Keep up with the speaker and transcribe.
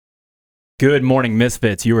Good morning,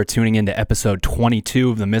 Misfits. You are tuning into episode 22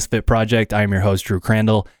 of the Misfit Project. I am your host, Drew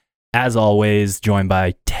Crandall. As always, joined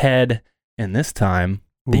by Ted, and this time,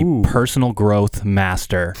 the personal growth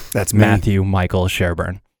master. That's me. Matthew Michael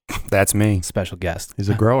Sherburne. That's me. Special guest. He's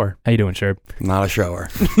a grower. How you doing, Sherb? Not a shower.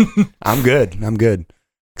 I'm good.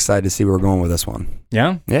 Excited to see where we're going with this one.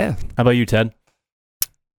 Yeah? Yeah. How about you, Ted?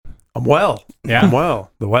 I'm well. Yeah? I'm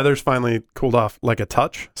well. The weather's finally cooled off like a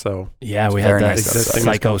touch, so Yeah, we It's had very that nice outside.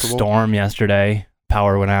 psycho storm yesterday.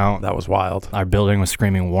 Power went out. that was wild. Our building was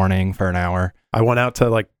screaming warning for an hour. I went out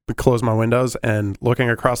to close my windows, and looking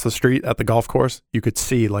across the street at the golf course, you could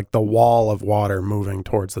see the wall of water moving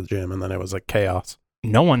towards the gym, and then it was chaos.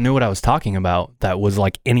 No one knew what I was talking about that was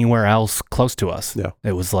anywhere else close to us. Yeah.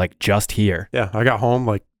 It was just here. Yeah, I got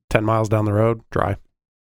home 10 miles down the road, dry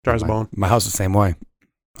as a bone. My house is the same way.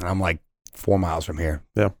 And I'm 4 miles from here.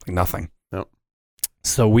 Yeah. Nothing. Yep.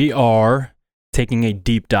 So we are taking a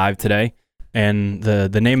deep dive today, and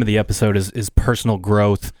the name of the episode is personal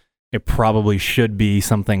growth. It probably should be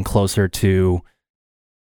something closer to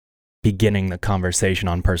beginning the conversation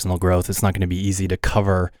on personal growth. It's not going to be easy to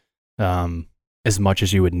cover as much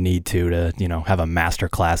as you would need to have a master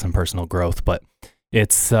class in personal growth, but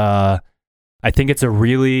it's I think it's a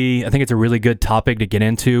really good topic to get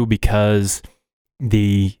into, because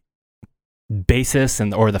the basis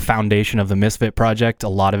or the foundation of the Misfit Project, a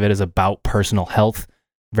lot of it is about personal health,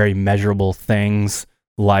 very measurable things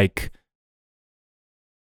like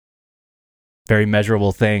how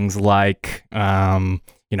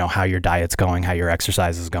your diet's going, how your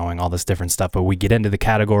exercise is going, all this different stuff. But we get into the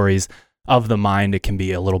categories of the mind, it can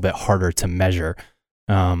be a little bit harder to measure.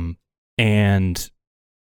 And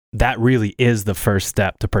that really is the first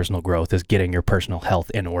step to personal growth, is getting your personal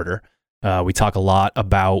health in order. We talk a lot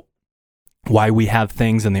about why we have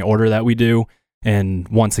things in the order that we do. And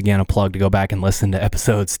once again, a plug to go back and listen to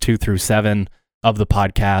episodes 2 through 7 of the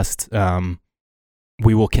podcast.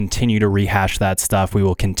 We will continue to rehash that stuff. We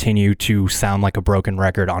will continue to sound like a broken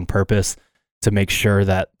record on purpose to make sure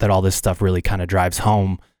that all this stuff really kind of drives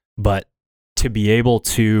home. But to be able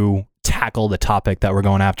to tackle the topic that we're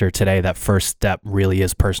going after today, that first step really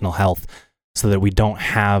is personal health, so that we don't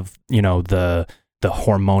have, the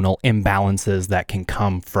hormonal imbalances that can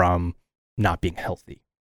come from not being healthy.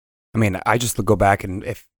 I mean, I just go back, and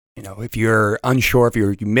if you're unsure, if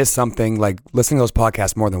you miss something, listening to those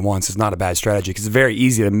podcasts more than once is not a bad strategy, because it's very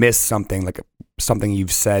easy to miss something, something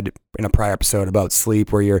you've said in a prior episode about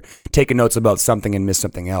sleep, where you're taking notes about something and miss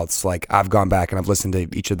something else. I've gone back and I've listened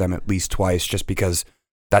to each of them at least twice, just because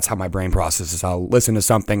that's how my brain processes. I'll listen to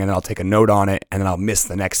something and then I'll take a note on it, and then I'll miss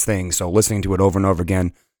the next thing. So listening to it over and over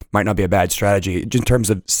again might not be a bad strategy, just in terms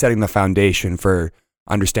of setting the foundation for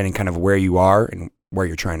understanding kind of where you are and where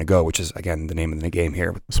you're trying to go, which is, again, the name of the game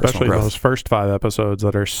here. Especially those first 5 episodes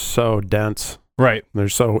that are so dense. Right. They're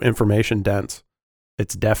so information dense.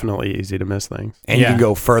 It's definitely easy to miss things. And you can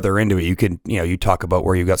go further into it. You can, you talk about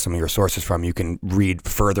where you got some of your sources from. You can read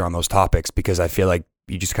further on those topics, because I feel like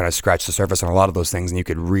you just kind of scratch the surface on a lot of those things, and you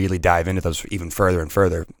could really dive into those even further and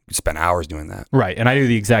further. You spend hours doing that. Right. And I do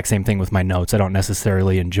the exact same thing with my notes. I don't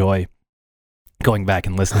necessarily enjoy going back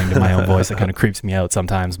and listening to my own voice. It kind of creeps me out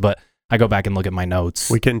sometimes, but I go back and look at my notes.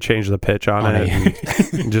 We can change the pitch on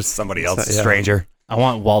it. And just somebody else, a stranger. I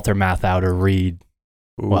want Walter Matthau to read.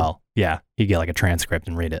 Ooh. Well, yeah, he'd get a transcript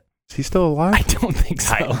and read it. Is he still alive? I don't think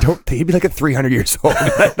so. I don't think he'd be 300 years old.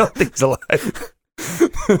 I don't think he's alive.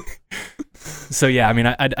 So yeah, I mean,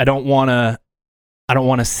 I don't want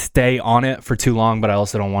to stay on it for too long, but I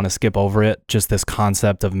also don't want to skip over it. Just this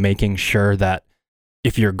concept of making sure that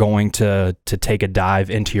if you're going to take a dive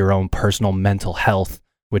into your own personal mental health,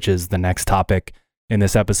 which is the next topic in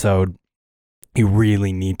this episode, you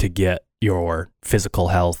really need to get your physical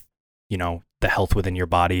health, the health within your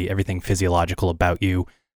body, everything physiological about you,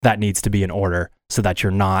 that needs to be in order, so that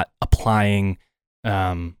you're not applying,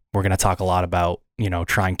 we're going to talk a lot about,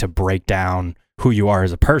 trying to break down who you are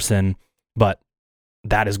as a person, but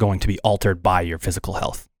that is going to be altered by your physical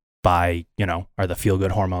health, by, are the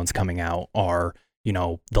feel-good hormones coming out, or,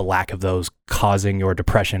 the lack of those causing your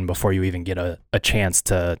depression before you even get a chance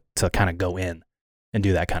to kind of go in and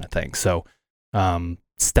do that kind of thing. So,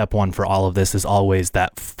 step one for all of this is always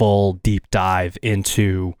that full deep dive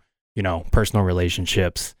into, personal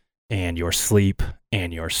relationships and your sleep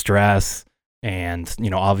and your stress. And,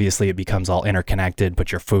 obviously it becomes all interconnected,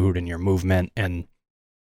 but your food and your movement. And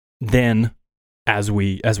then as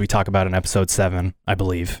we talk about in episode 7, I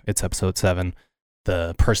believe it's episode 7,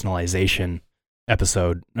 the personalization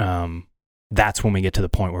episode, that's when we get to the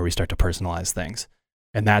point where we start to personalize things.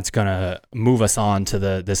 And that's going to move us on to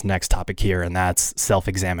this next topic here, and that's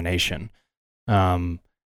self-examination. One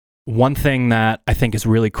one thing that I think is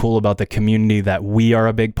really cool about the community that we are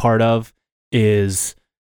a big part of is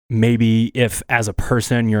maybe if as a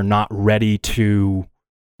person you're not ready to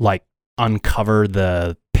like uncover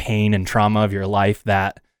the pain and trauma of your life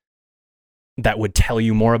that would tell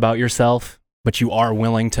you more about yourself, but you are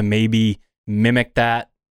willing to maybe mimic that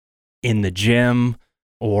in the gym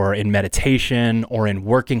or in meditation or in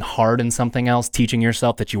working hard in something else, teaching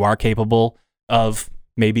yourself that you are capable of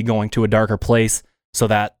maybe going to a darker place so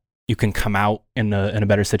that you can come out in a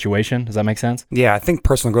better situation. Does that make sense? Yeah, I think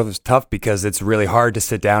personal growth is tough because it's really hard to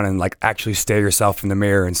sit down and like actually stare yourself in the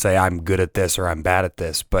mirror and say, I'm good at this or I'm bad at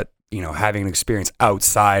this. But, you know, having an experience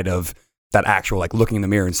outside of that actual like looking in the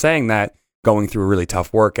mirror and saying that, going through a really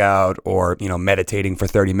tough workout or, you know, meditating for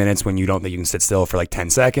 30 minutes when you don't think you can sit still for like 10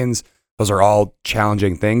 seconds. Those are all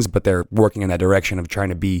challenging things, but they're working in that direction of trying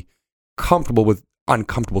to be comfortable with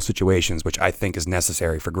uncomfortable situations, which I think is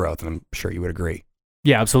necessary for growth. And I'm sure you would agree.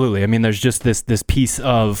 Yeah, absolutely. I mean, there's just this piece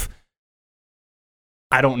of,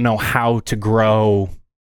 I don't know how to grow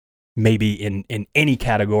maybe in any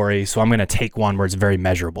category. So I'm going to take one where it's very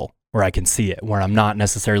measurable, where I can see it, where I'm not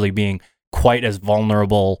necessarily being quite as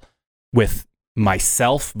vulnerable with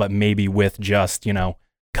myself, but maybe with just, you know,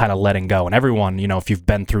 kind of letting go. And everyone, you know, if you've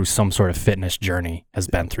been through some sort of fitness journey, has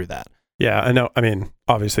been through that. Yeah, I know. I mean,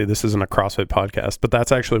 obviously this isn't a CrossFit podcast, but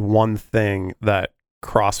that's actually one thing that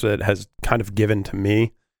CrossFit has kind of given to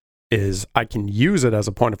me is I can use it as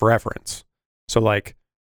a point of reference. So like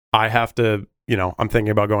I have to, you know, I'm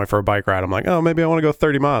thinking about going for a bike ride. I'm like, oh, maybe I want to go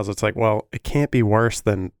 30 miles. It's like, well, it can't be worse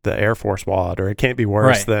than the Air Force WOD, or it can't be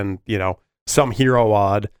worse than, you know, some hero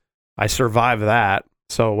WOD. I survived that.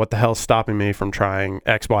 So what the hell's stopping me from trying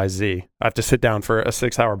XYZ? I have to sit down for a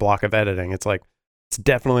 6-hour block of editing. It's like, it's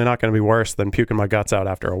definitely not going to be worse than puking my guts out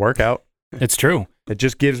after a workout. It's true. It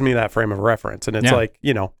just gives me that frame of reference. And it's like,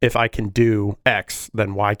 you know, if I can do X,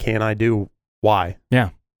 then why can't I do Y?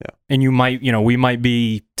 Yeah. Yeah. And you might, you know, we might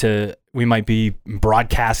be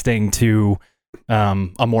broadcasting to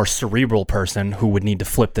a more cerebral person who would need to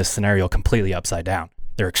flip this scenario completely upside down.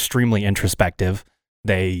 They're extremely introspective.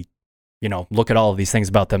 They, you know, look at all of these things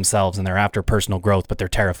about themselves and they're after personal growth, but they're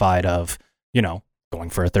terrified of, you know,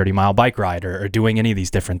 going for a 30-mile bike ride or doing any of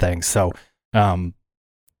these different things. So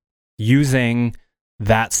using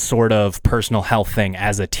that sort of personal health thing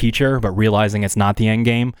as a teacher, but realizing it's not the end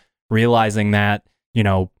game, realizing that, you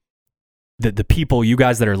know, the people, you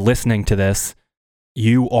guys that are listening to this,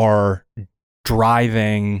 you are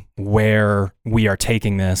driving where we are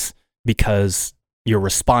taking this because you're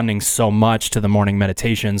responding so much to the morning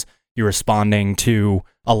meditations. You're responding to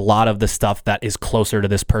a lot of the stuff that is closer to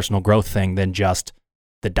this personal growth thing than just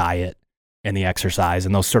the diet and the exercise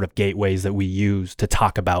and those sort of gateways that we use to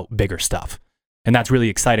talk about bigger stuff. And that's really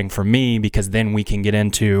exciting for me because then we can get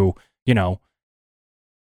into, you know,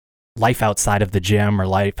 life outside of the gym or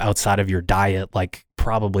life outside of your diet, like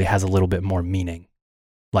probably has a little bit more meaning.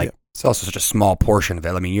 Like, yeah. It's also such a small portion of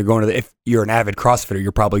it. I mean, you're going to if you're an avid CrossFitter,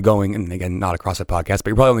 you're probably going, and again, not a CrossFit podcast, but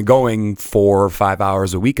you're probably only going 4 or 5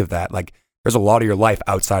 hours a week of that. Like, there's a lot of your life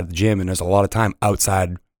outside of the gym, and there's a lot of time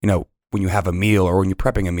outside, you know, when you have a meal or when you're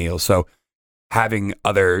prepping a meal. So having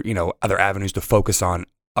other avenues to focus on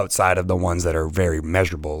outside of the ones that are very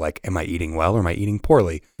measurable, like, am I eating well or am I eating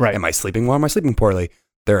poorly? Right. Am I sleeping well or am I sleeping poorly?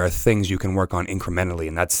 There are things you can work on incrementally,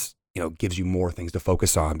 and that's, you know, gives you more things to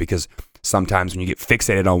focus on, because sometimes when you get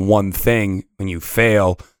fixated on one thing, when you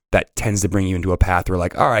fail, that tends to bring you into a path where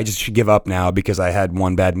like, all right, I just should give up now because I had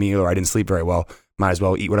one bad meal or I didn't sleep very well. Might as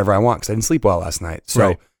well eat whatever I want because I didn't sleep well last night.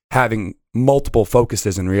 So having multiple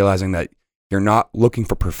focuses and realizing that you're not looking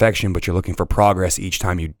for perfection, but you're looking for progress each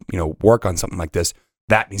time you work on something like this,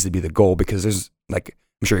 that needs to be the goal, because there's, like,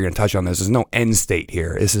 I'm sure you're going to touch on this, there's no end state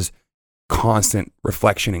here. This is constant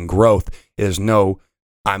reflection and growth. There's no,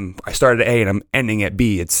 I started at A and I'm ending at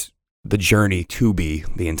B. It's the journey to B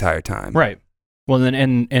the entire time. Right. Well, then,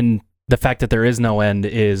 and the fact that there is no end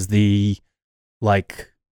is the,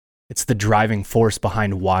 like, it's the driving force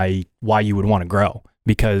behind why you would want to grow.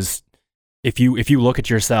 Because if you look at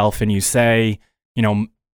yourself and you say, you know,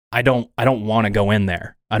 I don't want to go in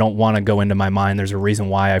there. I don't want to go into my mind. There's a reason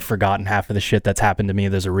why I've forgotten half of the shit that's happened to me.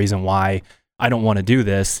 There's a reason why I don't want to do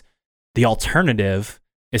this. The alternative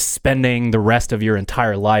is spending the rest of your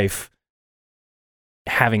entire life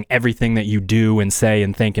having everything that you do and say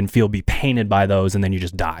and think and feel be painted by those, and then you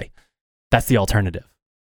just die. That's the alternative.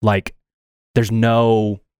 Like, there's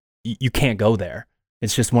no, you can't go there.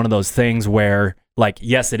 It's just one of those things where, like,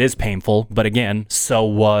 yes, it is painful, but again, so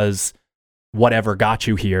was whatever got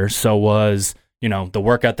you here. So was, you know, the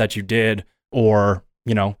workout that you did, or,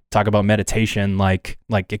 you know, talk about meditation, like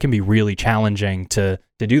it can be really challenging to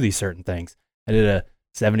do these certain things. I did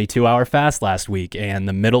 72-hour fast last week. And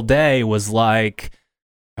the middle day was like,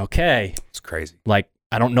 okay, It's crazy. like,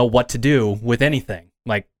 I don't know what to do with anything.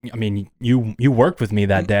 Like, I mean, you worked with me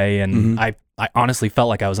that day, and I honestly felt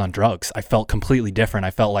like I was on drugs. I felt completely different.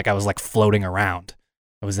 I felt like I was like floating around.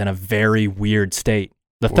 I was in a very weird state.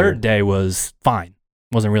 The third day was fine.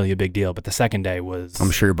 Wasn't really a big deal, but the second day was...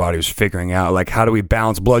 I'm sure your body was figuring out, like, how do we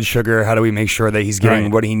balance blood sugar? How do we make sure that he's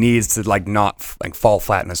getting what he needs to, like, not like fall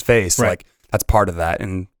flat in his face? Right. Like, that's part of that.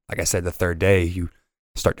 And like I said, the third day, you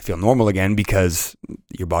start to feel normal again because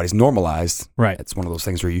your body's normalized. Right. It's one of those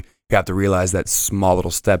things where you have to realize that small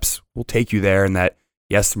little steps will take you there, and that,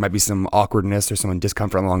 yes, there might be some awkwardness or some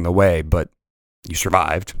discomfort along the way, but you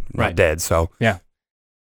survived, not dead. So, yeah.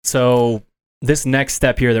 So this next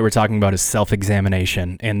step here that we're talking about is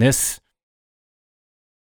self-examination. And this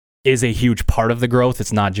is a huge part of the growth.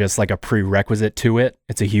 It's not just like a prerequisite to it.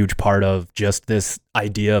 It's a huge part of just this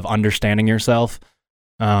idea of understanding yourself.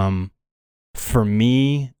 For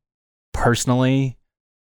me personally,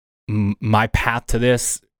 my path to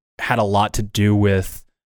this had a lot to do with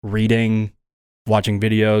reading, watching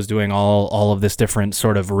videos, doing all of this different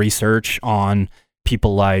sort of research on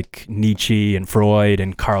people like Nietzsche and Freud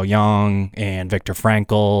and Carl Jung and Viktor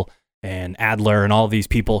Frankl and Adler and all these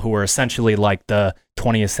people who were essentially like the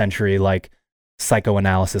 20th century like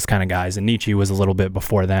psychoanalysis kind of guys. And Nietzsche was a little bit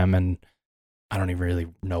before them, and I don't even really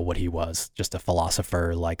know what he was, just a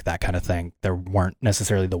philosopher, like that kind of thing. There weren't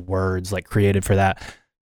necessarily the words like created for that.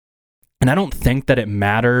 And I don't think that it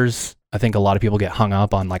matters. I think a lot of people get hung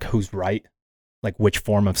up on like who's right, like which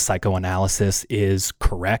form of psychoanalysis is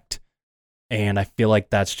correct. And I feel like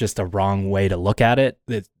that's just a wrong way to look at it.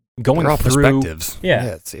 It's going they're all through perspectives.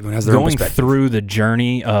 Yeah, everyone has their own going perspective. through the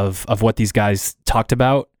journey of what these guys talked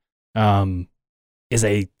about is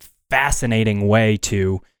a fascinating way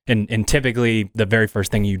to, and typically the very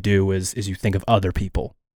first thing you do is you think of other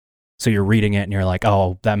people. So you're reading it and you're like,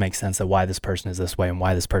 oh, that makes sense of why this person is this way and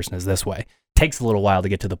why this person is this way. Takes a little while to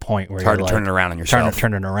get to the point where It's hard you're to like, turn it around on yourself.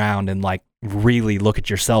 turn it around and like really look at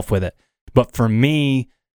yourself with it. But for me,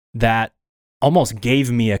 that almost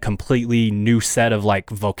gave me a completely new set of like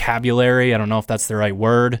vocabulary. I don't know if that's the right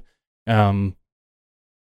word. But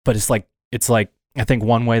it's like, I think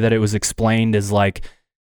one way that it was explained is like,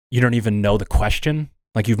 you don't even know the question.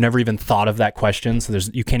 Like you've never even thought of that question. So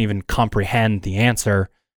you can't even comprehend the answer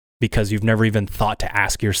because you've never even thought to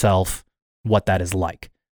ask yourself what that is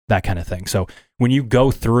like, that kind of thing. So when you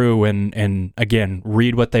go through and again,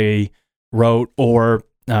 read what they wrote, or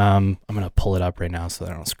I'm going to pull it up right now so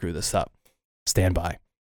that I don't screw this up. Stand by.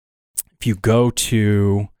 If you go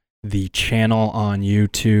to the channel on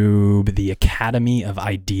YouTube, the Academy of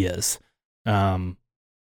Ideas,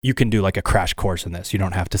 you can do like a crash course in this. You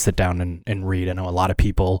don't have to sit down and read. I know a lot of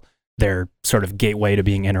people, their sort of gateway to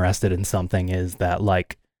being interested in something is that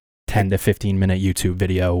like 10 to 15 minute YouTube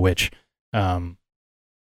video, which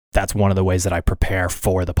that's one of the ways that I prepare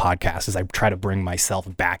for the podcast is I try to bring myself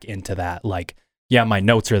back into that. Like, yeah, my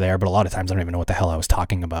notes are there, but a lot of times I don't even know what the hell I was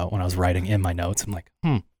talking about when I was writing in my notes. I'm like,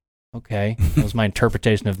 okay. That was my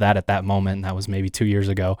interpretation of that at that moment. And that was maybe 2 years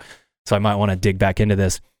ago. So I might want to dig back into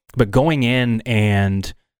this. But going in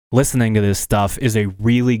and listening to this stuff is a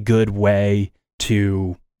really good way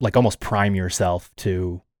to like almost prime yourself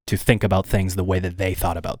to think about things the way that they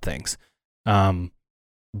thought about things.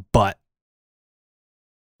 But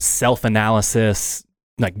self-analysis,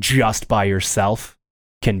 like just by yourself,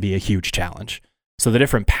 can be a huge challenge. So the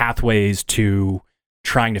different pathways to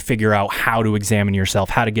trying to figure out how to examine yourself,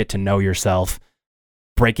 how to get to know yourself,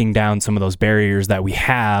 breaking down some of those barriers that we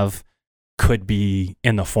have could be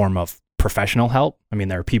in the form of professional help. I mean,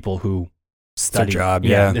 there are people who study. It's their job,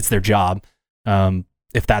 It's their job.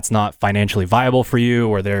 If that's not financially viable for you,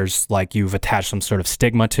 or there's like you've attached some sort of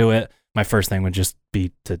stigma to it, my first thing would just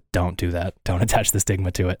be to don't do that. Don't attach the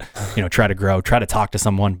stigma to it. Try to grow, try to talk to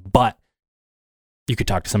someone, but you could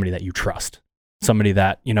talk to somebody that you trust, somebody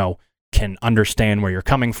that, can understand where you're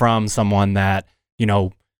coming from, someone that,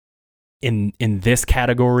 in this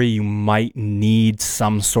category, you might need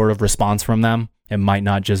some sort of response from them. It might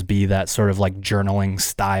not just be that sort of like journaling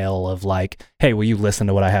style of like, hey, will you listen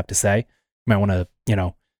to what I have to say? You might want to,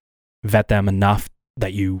 vet them enough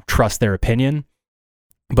that you trust their opinion.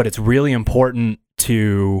 But it's really important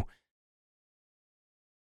to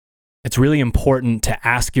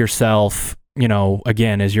ask yourself,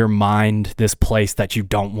 again, is your mind this place that you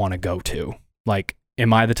don't want to go to? Like,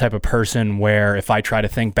 am I the type of person where if I try to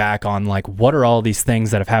think back on like, what are all these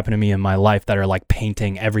things that have happened to me in my life that are like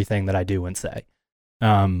painting everything that I do and say?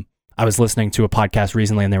 I was listening to a podcast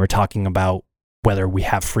recently and they were talking about whether we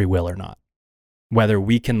have free will or not, whether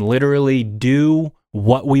we can literally do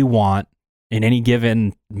what we want in any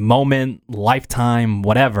given moment, lifetime,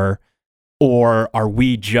 whatever? Or are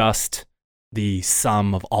we just the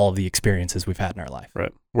sum of all of the experiences we've had in our life?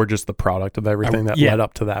 Right. We're just the product of everything that yeah. led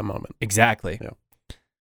up to that moment. Exactly. Yeah.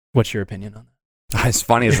 What's your opinion on that? It's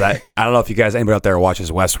funny is that I don't know if you guys, anybody out there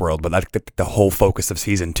watches Westworld, but the whole focus of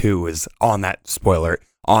season 2 is on that spoiler,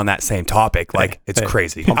 on that same topic. Like, it's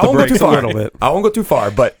crazy. Pump I the won't go too brakes a far. little bit. I won't go too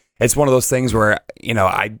far, but it's one of those things where,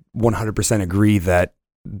 I 100% agree that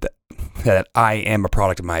I am a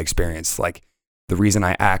product of my experience. Like, the reason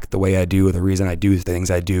I act the way I do, the reason I do the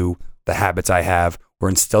things I do, the habits I have were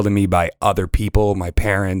instilled in me by other people, my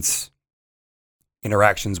parents,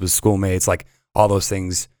 interactions with schoolmates, like all those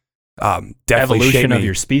things. Definitely evolution of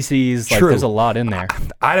your species. Like, there's a lot in there.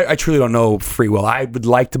 I truly don't know free will. I would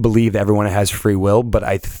like to believe that everyone has free will, but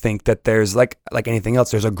I think that there's like anything else,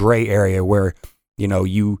 there's a gray area where,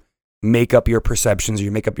 you make up your perceptions, or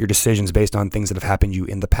you make up your decisions based on things that have happened to you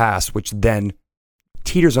in the past, which then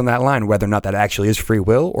teeters on that line, whether or not that actually is free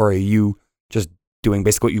will, or are you just doing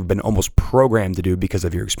basically what you've been almost programmed to do because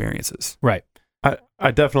of your experiences. Right.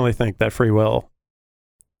 I definitely think that free will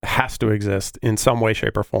has to exist in some way,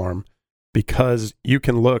 shape, or form, because you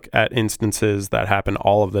can look at instances that happen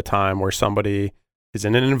all of the time where somebody is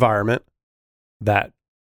in an environment that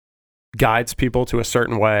guides people to a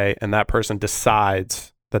certain way, and that person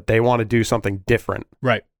decides that they want to do something different.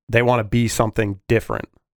 Right. They want to be something different.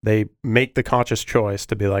 They make the conscious choice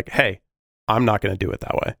to be like, hey, I'm not going to do it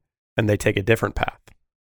that way. And they take a different path.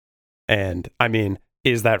 And I mean,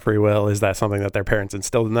 is that free will? Is that something that their parents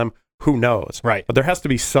instilled in them? Who knows? Right. But there has to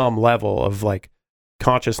be some level of like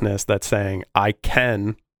consciousness that's saying, I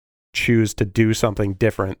can choose to do something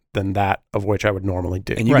different than that of which I would normally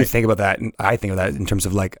do. And you can think about that, and I think of that in terms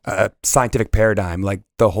of like a scientific paradigm, like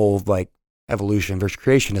the whole like evolution versus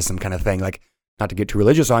creationism kind of thing. Like, not to get too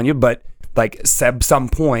religious on you, but like some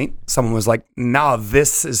point, someone was like, "Nah,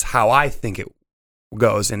 this is how I think it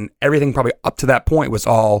goes," and everything probably up to that point was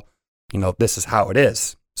all, this is how it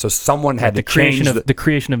is. So someone had to change the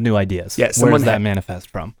creation of new ideas. Yeah, where does that manifest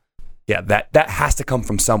from? Yeah, that has to come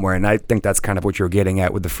from somewhere, and I think that's kind of what you're getting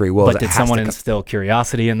at with the free will. But did someone instill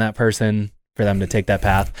curiosity in that person for them to take that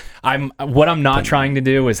path? What I'm not trying to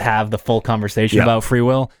do is have the full conversation about free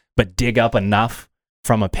will, but dig up enough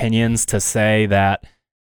from opinions to say that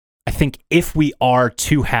I think if we are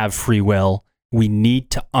to have free will, we need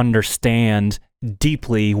to understand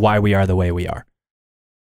deeply why we are the way we are.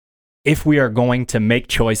 If we are going to make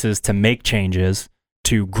choices, to make changes,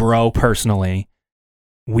 to grow personally,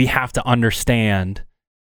 we have to understand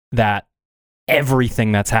that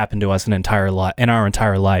everything that's happened to us in our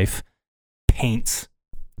entire life paints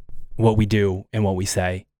what we do and what we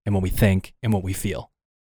say and what we think and what we feel.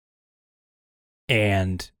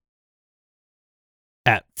 And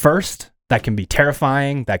at first, that can be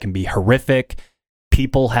terrifying, that can be horrific.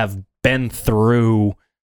 People have been through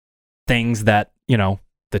things that,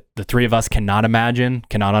 the three of us cannot imagine,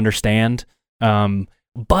 cannot understand.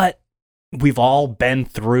 But we've all been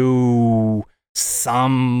through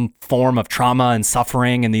some form of trauma and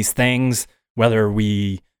suffering and these things, whether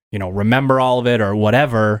we, remember all of it or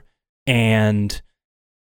whatever. And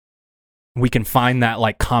we can find that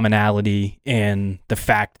like commonality in the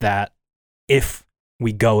fact that if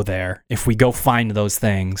we go there, if we go find those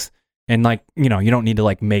things, and like, you don't need to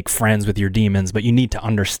like make friends with your demons, but you need to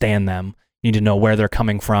understand them. You need to know where they're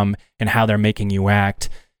coming from and how they're making you act.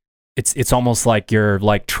 It's almost like you're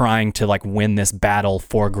like trying to like win this battle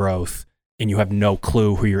for growth and you have no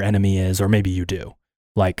clue who your enemy is, or maybe you do,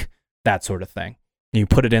 like that sort of thing. And you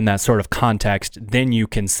put it in that sort of context, then you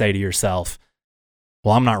can say to yourself,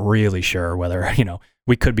 well, I'm not really sure whether,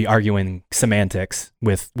 we could be arguing semantics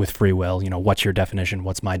with free will, what's your definition?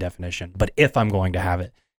 What's my definition? But if I'm going to have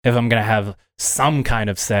it, if I'm going to have some kind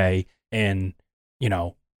of say in,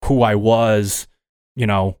 who I was,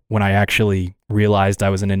 when I actually realized I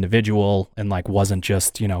was an individual and like wasn't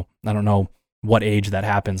just, I don't know what age that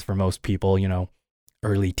happens for most people,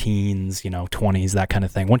 early teens, 20s, that kind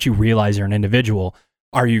of thing. Once you realize you're an individual,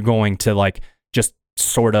 are you going to like just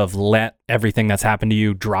sort of let everything that's happened to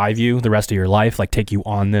you drive you the rest of your life, like take you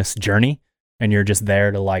on this journey and you're just there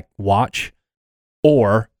to like watch?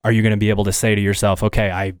 Or are you going to be able to say to yourself,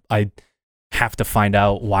 okay, I have to find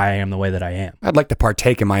out why I am the way that I am? I'd like to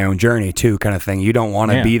partake in my own journey too, kind of thing. You don't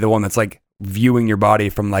want to be the one that's like viewing your body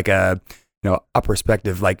from like a, a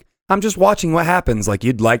perspective. Like, I'm just watching what happens. Like,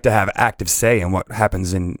 you'd like to have active say in what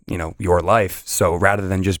happens in, your life. So rather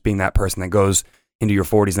than just being that person that goes into your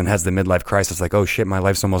 40s and has the midlife crisis, like, oh shit, my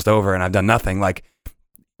life's almost over and I've done nothing. Like,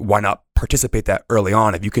 why not participate that early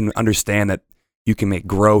on? If you can understand that you can make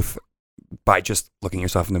growth by just looking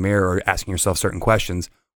yourself in the mirror or asking yourself certain questions,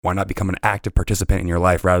 why not become an active participant in your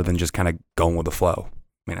life rather than just kind of going with the flow?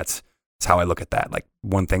 I mean, that's how I look at that. Like,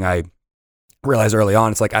 one thing I realized early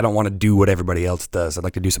on, it's like, I don't want to do what everybody else does. I'd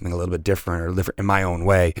like to do something a little bit different or different in my own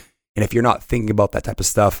way. And if you're not thinking about that type of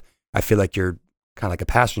stuff, I feel like you're kind of like a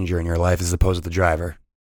passenger in your life as opposed to the driver.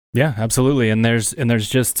 Yeah, absolutely. And there's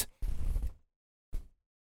just,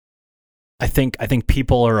 I think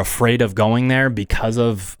people are afraid of going there because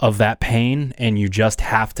of that pain, and you just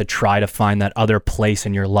have to try to find that other place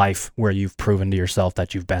in your life where you've proven to yourself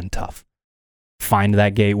that you've been tough. Find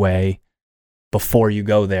that gateway before you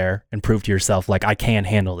go there and prove to yourself, like, I can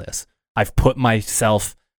handle this. I've put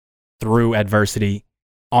myself through adversity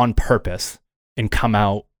on purpose and come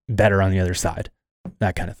out better on the other side,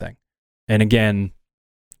 that kind of thing. And again,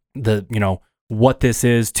 what this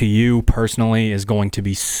is to you personally is going to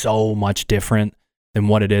be so much different than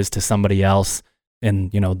what it is to somebody else. And,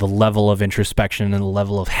 the level of introspection and the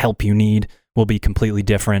level of help you need will be completely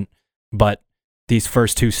different. But these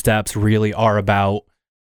first 2 steps really are about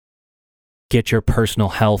get your personal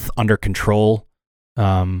health under control.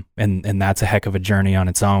 And that's a heck of a journey on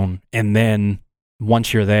its own. And then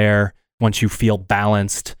once you're there, once you feel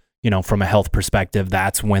balanced, from a health perspective,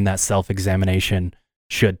 that's when that self-examination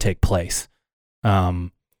should take place.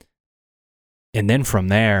 And then from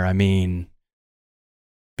there, I mean,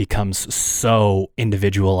 becomes so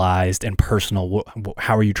individualized and personal.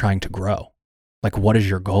 How are you trying to grow? Like, what is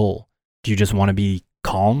your goal? Do you just want to be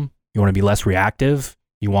calm? You want to be less reactive?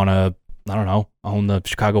 You want to, I don't know, own the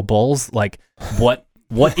Chicago Bulls? Like, what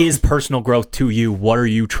is personal growth to you? What are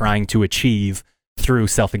you trying to achieve through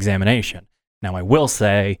self-examination? Now, I will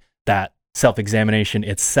say that self-examination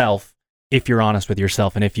itself, if you're honest with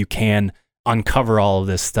yourself and if you can uncover all of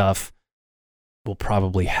this stuff, will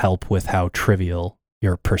probably help with how trivial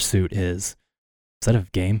your pursuit is. Is that a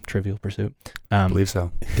game, Trivial Pursuit? I believe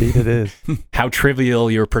so. Indeed it is. How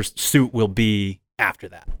trivial your pursuit will be after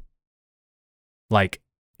that. Like,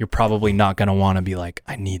 you're probably not going to want to be like,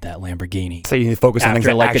 I need that Lamborghini. So you need to focus on things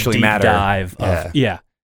that actually matter. Dive of,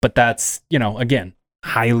 but that's, again,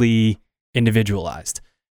 highly individualized.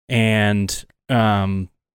 And once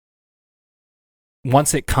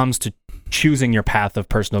it comes to choosing your path of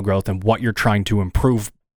personal growth and what you're trying to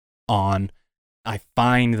improve on, I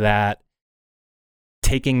find that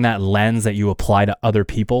taking that lens that you apply to other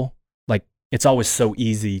people, like, it's always so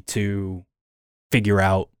easy to figure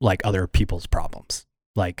out like other people's problems.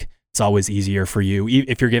 Like, it's always easier for you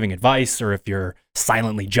if you're giving advice or if you're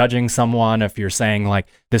silently judging someone, if you're saying like,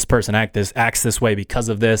 this person acts this way because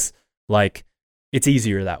of this, like, it's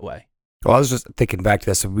easier that way. Well, I was just thinking back to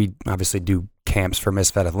this. We obviously do camps for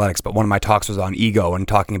Misfit Athletics, but one of my talks was on ego and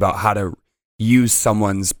talking about how to use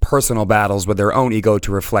someone's personal battles with their own ego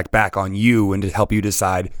to reflect back on you and to help you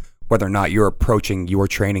decide whether or not you're approaching your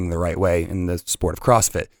training the right way in the sport of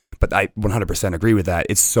CrossFit. But I 100% agree with that.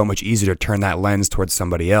 It's so much easier to turn that lens towards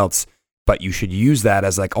somebody else, but you should use that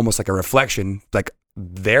as like almost like a reflection, like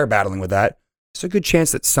they're battling with that. It's a good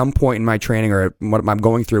chance that some point in my training or what I'm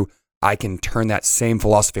going through, I can turn that same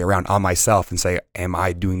philosophy around on myself and say, am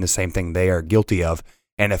I doing the same thing they are guilty of?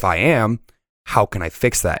 And if I am, how can I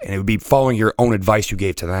fix that? And it would be following your own advice you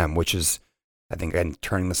gave to them, which is, I think, and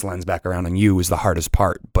turning this lens back around on you is the hardest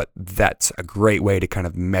part. But that's a great way to kind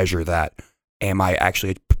of measure that. Am I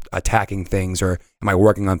actually attacking things, or am I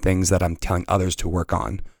working on things that I'm telling others to work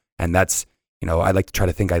on? And that's, I like to try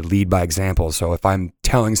to think I lead by example. So if I'm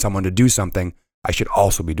telling someone to do something, I should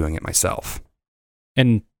also be doing it myself.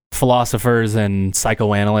 And philosophers and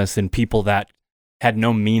psychoanalysts and people that had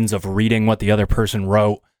no means of reading what the other person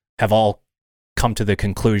wrote have all come to the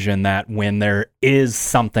conclusion that when there is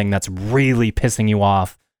something that's really pissing you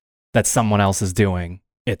off that someone else is doing,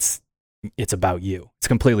 it's about you. It's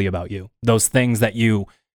completely about you. Those things that you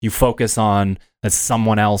focus on that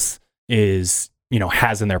someone else is,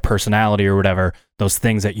 has in their personality or whatever, those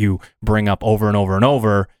things that you bring up over and over and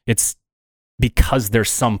over, it's because there's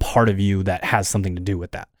some part of you that has something to do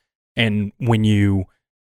with that. And when you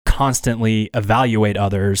constantly evaluate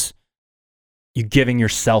others, you're giving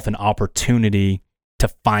yourself an opportunity to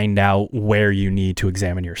find out where you need to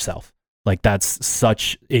examine yourself. Like, that's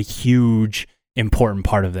such a huge, important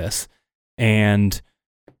part of this. And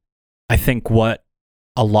I think what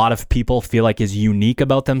a lot of people feel like is unique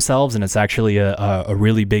about themselves, and it's actually a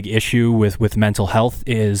really big issue with mental health,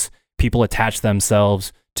 is people attach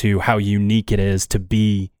themselves to how unique it is to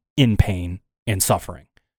be in pain and suffering.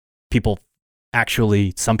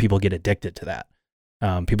 Some people get addicted to that.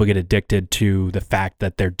 People get addicted to the fact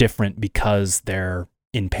that they're different because they're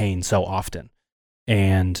in pain so often.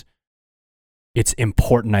 And it's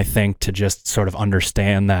important, I think, to just sort of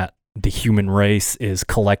understand that the human race is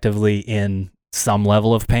collectively in some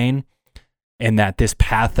level of pain, and that this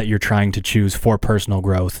path that you're trying to choose for personal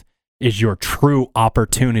growth is your true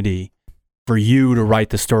opportunity for you to write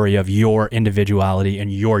the story of your individuality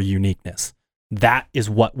and your uniqueness. That is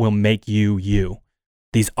what will make you you.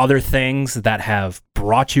 These other things that have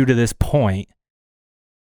brought you to this point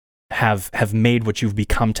have made what you've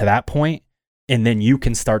become to that point, and then you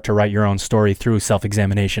can start to write your own story through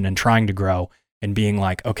self-examination and trying to grow and being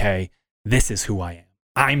like, okay, this is who I am.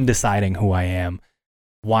 I'm deciding who I am,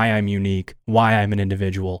 why I'm unique, why I'm an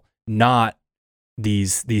individual, not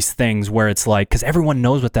these things where it's like, because everyone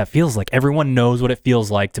knows what that feels like. Everyone knows what it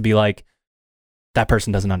feels like to be like, that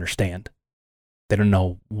person doesn't understand. They don't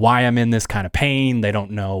know why I'm in this kind of pain. They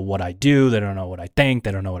don't know what I do. They don't know what I think.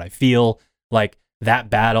 They don't know what I feel. Like,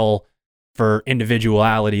 that battle for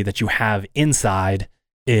individuality that you have inside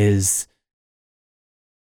is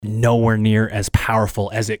nowhere near as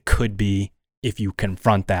powerful as it could be if you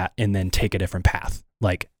confront that and then take a different path.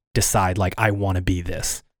 Like, decide, like, I want to be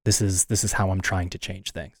this. This is how I'm trying to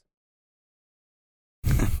change things.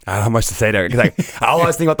 I don't have much to say there, because all I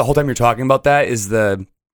was thinking about the whole time you're talking about that is the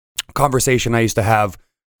conversation I used to have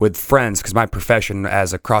with friends, because my profession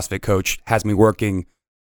as a CrossFit coach has me working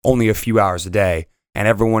only a few hours a day, and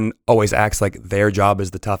everyone always acts like their job is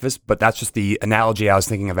the toughest. But that's just the analogy I was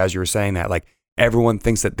thinking of as you were saying that. Like, everyone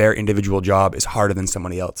thinks that their individual job is harder than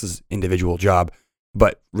somebody else's individual job.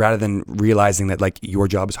 But rather than realizing that like your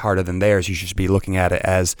job is harder than theirs, you should just be looking at it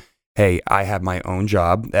as, hey, I have my own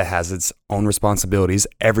job that has its own responsibilities.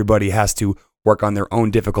 Everybody has to work on their own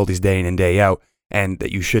difficulties day in and day out, and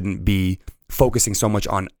that you shouldn't be focusing so much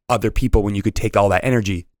on other people when you could take all that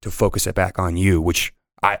energy to focus it back on you, which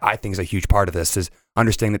I think is a huge part of this, is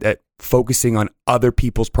understanding that focusing on other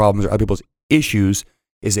people's problems or other people's issues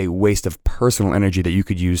is a waste of personal energy that you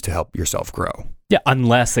could use to help yourself grow. Yeah,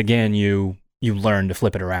 unless, again, you learn to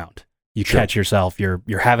flip it around. You catch yourself, you're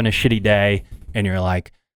having a shitty day, and you're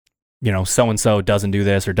like, you know, so-and-so doesn't do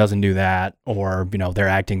this or doesn't do that, or, you know, they're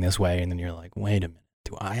acting this way, and then you're like, wait a minute,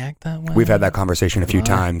 do I act that way? We've had that conversation a few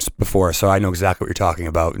times before, so I know exactly what you're talking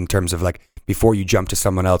about in terms of like, before you jump to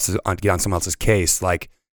someone else's, get on someone else's case, like,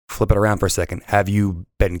 flip it around for a second. Have you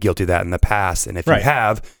been guilty of that in the past? And if you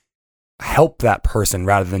have, help that person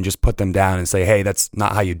rather than just put them down and say, hey, that's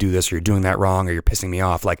not how you do this, or you're doing that wrong, or you're pissing me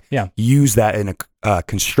off. Like, use that in a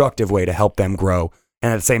constructive way to help them grow.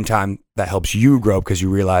 And at the same time, that helps you grow because you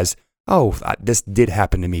realize, oh, this did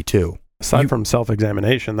happen to me too. Aside from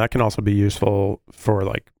self-examination, that can also be useful for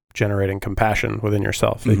like generating compassion within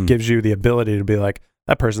yourself. It gives you the ability to be like,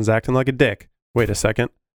 that person's acting like a dick. Wait a second.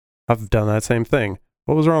 I've done that same thing.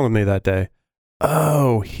 What was wrong with me that day?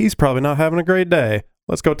 Oh, he's probably not having a great day.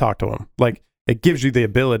 Let's go talk to him. Like, it gives you the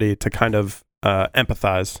ability to kind of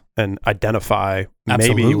empathize and identify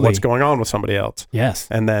maybe what's going on with somebody else. Yes.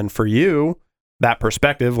 And then for you, that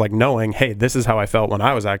perspective, like knowing, hey, this is how I felt when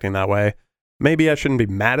I was acting that way. Maybe I shouldn't be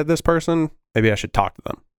mad at this person. Maybe I should talk to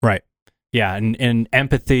them. Right. Yeah. And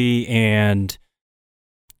empathy and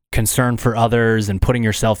concern for others and putting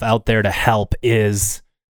yourself out there to help is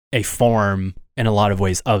a form in a lot of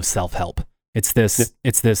ways of self-help. It's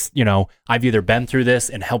this, you know, I've either been through this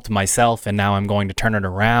and helped myself, and now I'm going to turn it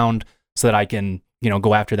around so that I can, you know,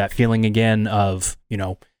 go after that feeling again of, you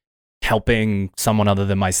know, helping someone other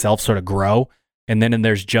than myself sort of grow. And then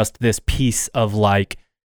there's just this piece of like,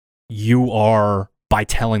 you are, by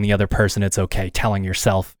telling the other person it's okay, telling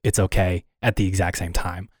yourself it's okay at the exact same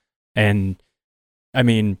time. And I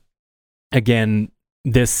mean, again,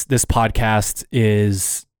 this podcast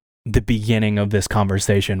is the beginning of this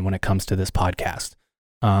conversation when it comes to this podcast.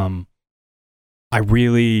 I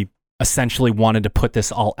really essentially wanted to put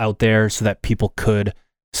this all out there so that people could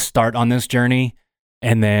start on this journey,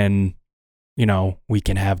 and then, you know, we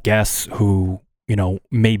can have guests who, you know,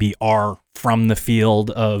 maybe are from the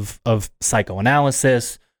field of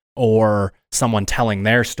psychoanalysis, or someone telling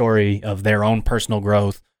their story of their own personal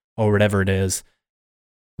growth, or whatever it is.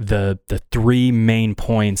 The three main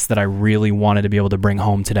points that I really wanted to be able to bring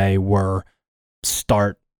home today were: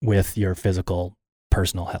 start with your physical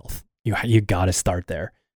personal health. You got to start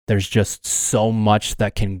there. There's just so much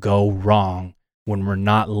that can go wrong when we're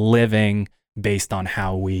not living based on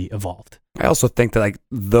how we evolved. I also think that like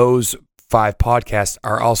those 5 podcasts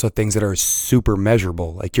are also things that are super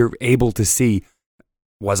measurable. Like, you're able to see,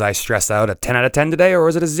 was I stressed out a 10 out of 10 today, or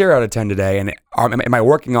was it a 0 out of 10 today? And am I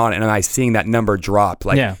working on it, and am I seeing that number drop?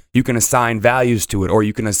 Like, you can assign values to it, or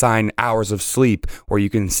you can assign hours of sleep, or you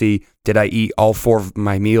can see, did I eat all 4 of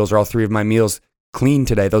my meals or all 3 of my meals clean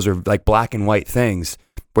today? Those are like black and white things,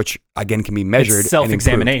 which again can be measured. It's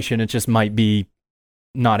self-examination. It just might be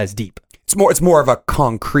not as deep. It's more of a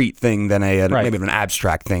concrete thing than maybe an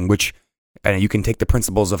abstract thing, which And you can take the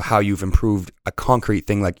principles of how you've improved a concrete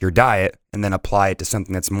thing like your diet and then apply it to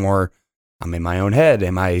something that's more, I'm in my own head.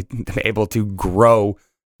 Am I able to grow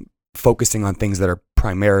focusing on things that are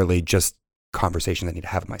primarily just conversation that I need to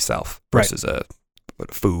have with myself versus a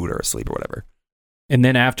food or a sleep or whatever. And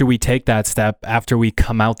then after we take that step, after we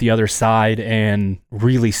come out the other side and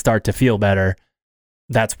really start to feel better,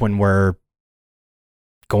 that's when we're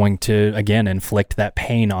going to, again, inflict that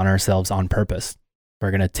pain on ourselves on purpose.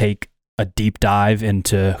 We're going to take a deep dive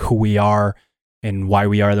into who we are and why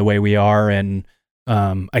we are the way we are. And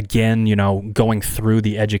again, going through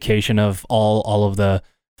the education of all of the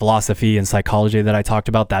philosophy and psychology that I talked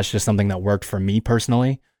about, that's just something that worked for me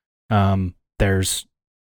personally. There's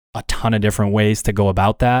a ton of different ways to go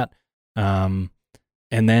about that. And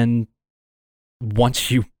then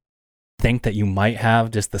once you think that you might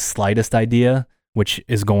have just the slightest idea, which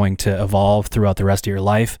is going to evolve throughout the rest of your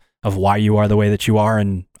life, of why you are the way that you are,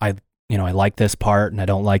 and I like this part and I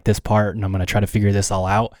don't like this part, and I'm going to try to figure this all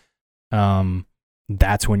out.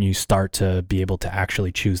 That's when you start to be able to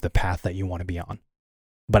actually choose the path that you want to be on.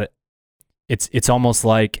 But it's almost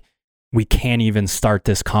like we can't even start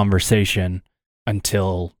this conversation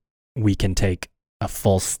until we can take a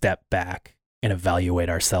full step back and evaluate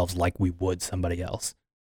ourselves like we would somebody else.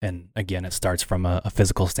 And again, it starts from a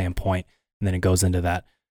physical standpoint, and then it goes into that,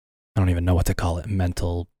 I don't even know what to call it,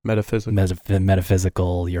 mental,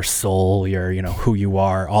 metaphysical, your soul, your, who you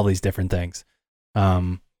are, all these different things.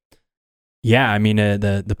 Yeah, I mean,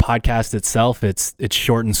 the podcast itself, it's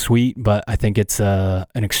short and sweet, but I think it's an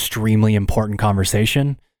extremely important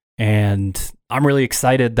conversation. And I'm really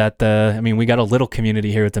excited that we got a little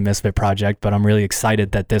community here at the Misfit Project, but I'm really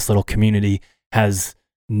excited that this little community has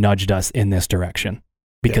nudged us in this direction.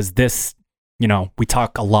 Because this, we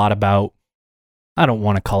talk a lot about, I don't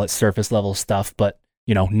want to call it surface level stuff, but,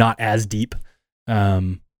 not as deep.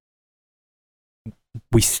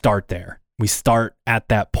 We start there. We start at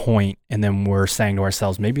that point, and then we're saying to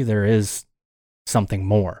ourselves, maybe there is something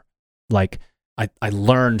more. Like, I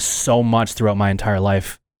learned so much throughout my entire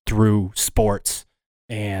life through sports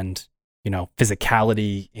and,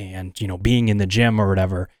 physicality and, being in the gym or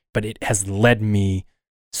whatever, but it has led me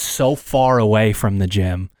so far away from the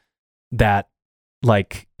gym that,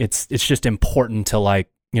 like, it's just important to,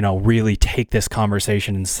 really take this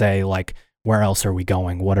conversation and say, like, where else are we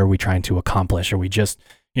going? What are we trying to accomplish? Are we just,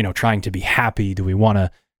 trying to be happy? Do we want to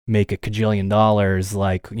make $1 kajillion?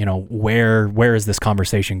 Like, where is this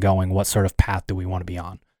conversation going? What sort of path do we want to be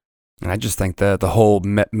on? And I just think the whole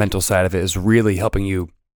mental side of it is really helping you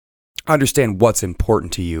understand what's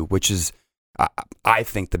important to you, which is, I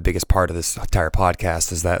think, the biggest part of this entire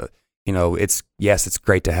podcast is that, it's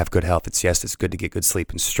great to have good health. It's good to get good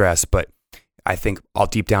sleep and stress. But I think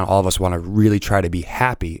deep down, all of us want to really try to be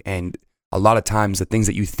happy. And a lot of times the things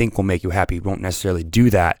that you think will make you happy won't necessarily do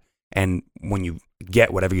that. And when you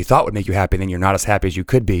get whatever you thought would make you happy, then you're not as happy as you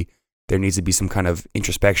could be. There needs to be some kind of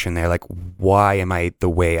introspection there. Like, why am I the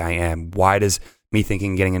way I am? Why does me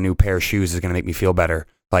thinking getting a new pair of shoes is going to make me feel better?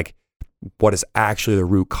 Like, what is actually the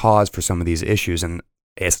root cause for some of these issues? And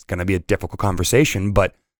it's going to be a difficult conversation,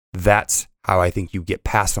 but that's how I think you get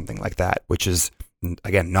past something like that, which is,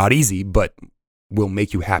 again, not easy, but will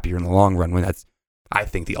make you happier in the long run. When that's, I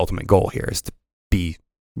think, the ultimate goal here is to be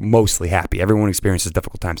mostly happy. Everyone experiences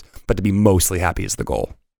difficult times, but to be mostly happy is the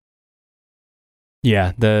goal.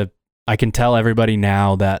 Yeah, I can tell everybody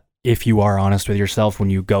now that if you are honest with yourself, when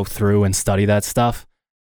you go through and study that stuff,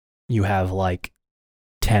 you have like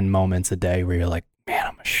 10 moments a day where you're like, man,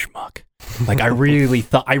 I'm a schmuck. Like, I really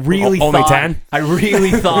thought only 10? I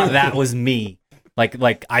really thought that was me.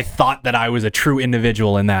 Like I thought that I was a true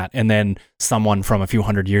individual in that. And then someone from a few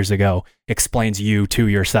hundred years ago explains you to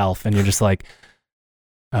yourself, and you're just like,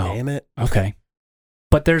 oh, damn it. Okay.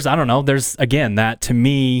 But there's again, that to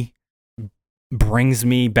me brings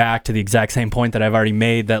me back to the exact same point that I've already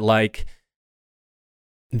made, that like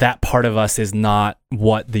that part of us is not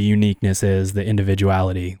what the uniqueness is, the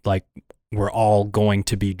individuality. Like, we're all going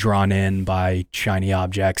to be drawn in by shiny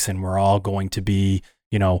objects, and we're all going to be,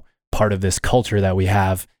 part of this culture that we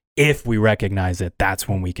have. If we recognize it, that's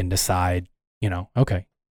when we can decide, okay,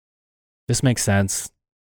 this makes sense.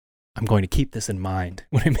 I'm going to keep this in mind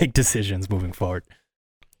when I make decisions moving forward.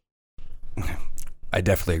 I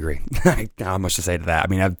definitely agree. Not much to say to that. I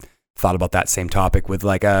mean, I've thought about that same topic with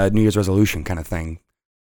like a New Year's resolution kind of thing.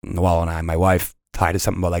 Noelle and I, my wife, tied to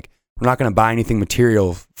something about like, we're not going to buy anything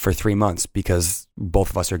material for 3 months because both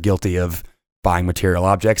of us are guilty of buying material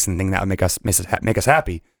objects and things that would make us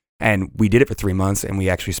happy. And we did it for 3 months, and we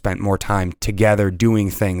actually spent more time together doing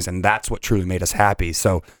things, and that's what truly made us happy.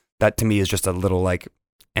 So that to me is just a little like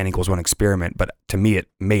N=1 experiment, but to me, it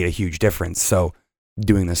made a huge difference. So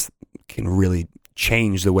doing this can really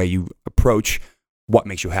change the way you approach what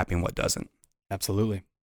makes you happy and what doesn't. Absolutely.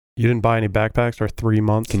 You didn't buy any backpacks for 3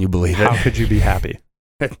 months? Can you believe it? How could you be happy?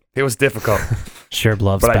 It was difficult. Sure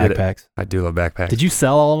loves But I did it. backpacks. I do love backpacks. Did you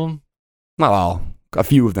sell all of them? Not all. A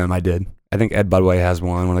few of them I did. I think Ed Budway has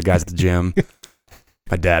one of the guys at the gym.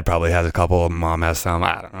 My dad probably has a couple. Mom has some.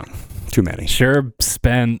 I don't know. Too many. Sure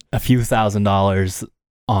spent a few $1,000s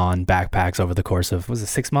on backpacks over the course of, was it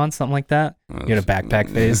 6 months, something like that? You had a backpack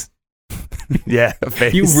phase. Yeah, a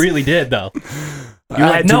phase. You really did, though. You're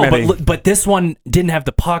like, no, but this one didn't have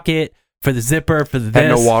the pocket for the zipper for this. Had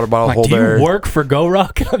no water bottle like, holder. Do you work for Go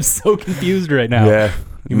Rock? I'm so confused right now. Yeah.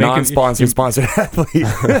 You making- Non-sponsored, sponsored athlete.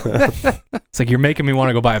 It's like you're making me want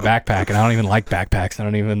to go buy a backpack, and I don't even like backpacks. I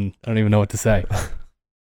don't even know what to say.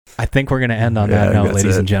 I think we're gonna end on that note,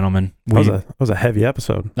 ladies and gentlemen. That was a heavy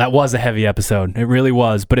episode. That was a heavy episode. It really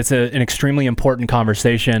was, but it's an extremely important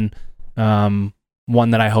conversation. One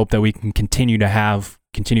that I hope that we can continue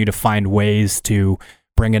to find ways to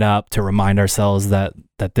bring it up, to remind ourselves that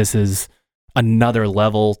this is another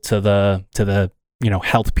level to the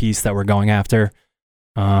health piece that we're going after.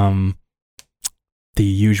 The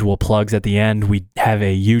usual plugs at the end. We have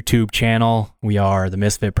a YouTube channel. We are the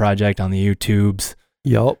Misfit Project on the YouTubes.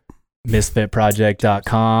 Yup.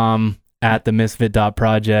 Misfitproject.com, at the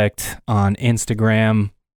misfit.project on Instagram.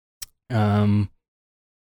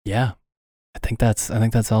 Yeah. I think that's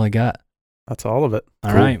all I got. That's all of it.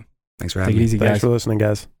 All right. Thanks for Take having it me. easy, Thanks guys. for listening,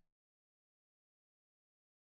 guys.